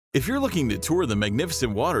If you're looking to tour the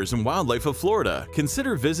magnificent waters and wildlife of Florida,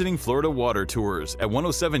 consider visiting Florida Water Tours at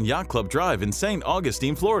 107 Yacht Club Drive in St.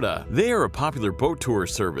 Augustine, Florida. They are a popular boat tour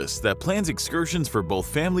service that plans excursions for both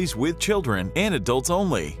families with children and adults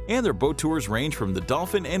only. And their boat tours range from the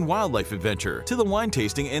Dolphin and Wildlife Adventure to the wine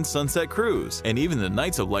tasting and sunset cruise, and even the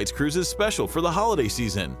Nights of Lights cruises special for the holiday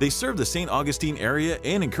season. They serve the St. Augustine area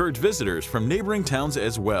and encourage visitors from neighboring towns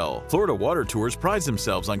as well. Florida Water Tours prides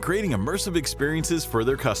themselves on creating immersive experiences for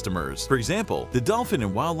their customers. For example, the Dolphin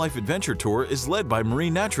and Wildlife Adventure Tour is led by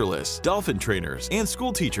marine naturalists, dolphin trainers, and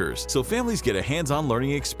school teachers, so families get a hands-on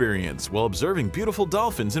learning experience while observing beautiful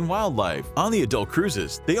dolphins and wildlife. On the adult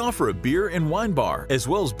cruises, they offer a beer and wine bar, as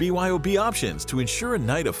well as BYOB options to ensure a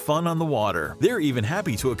night of fun on the water. They're even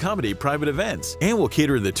happy to accommodate private events and will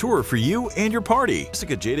cater the tour for you and your party.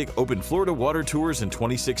 Jessica Jadick opened Florida Water Tours in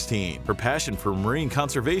 2016. Her passion for marine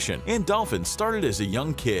conservation and dolphins started as a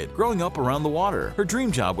young kid, growing up around the water. Her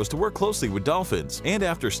dream job was to work closely with dolphins, and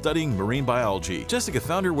after studying marine biology, Jessica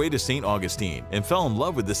found her way to St. Augustine and fell in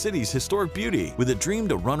love with the city's historic beauty. With a dream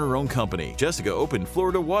to run her own company, Jessica opened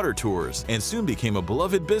Florida Water Tours and soon became a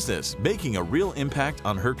beloved business, making a real impact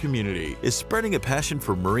on her community. Is spreading a passion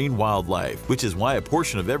for marine wildlife, which is why a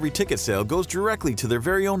portion of every ticket sale goes directly to their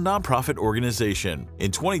very own nonprofit organization. In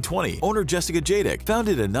 2020, owner Jessica Jadick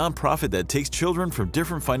founded a nonprofit that takes children from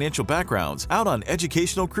different financial backgrounds out on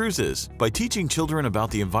educational cruises by teaching children about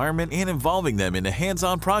the environment and involving them in a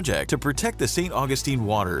hands-on project to protect the St. Augustine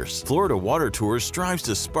waters. Florida Water Tours strives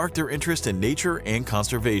to spark their interest in nature and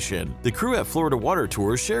conservation. The crew at Florida Water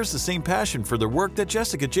Tours shares the same passion for their work that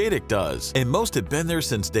Jessica Jadick does, and most have been there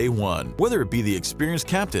since day one. Whether it be the experienced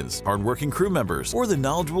captains, hardworking crew members, or the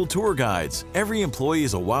knowledgeable tour guides, every employee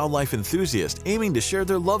is a wildlife enthusiast aiming to share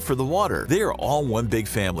their love for the water. They are all one big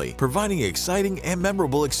family, providing exciting and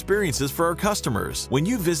memorable experiences for our customers. When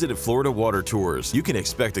you visit Florida Water Tours, you can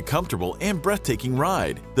expect a comfortable and breathtaking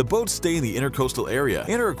ride. The boats stay in the intercoastal area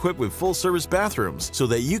and are equipped with full-service bathrooms so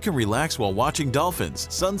that you can relax while watching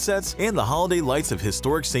dolphins, sunsets, and the holiday lights of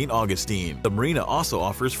historic St. Augustine. The marina also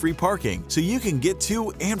offers free parking, so you can get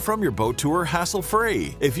to and from your boat tour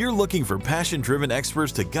hassle-free. If you're looking for passion-driven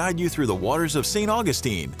experts to guide you through the waters of St.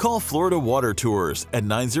 Augustine, call Florida Water Tours at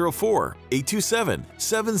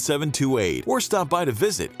 904-827-7728 or stop by to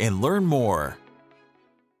visit and learn more.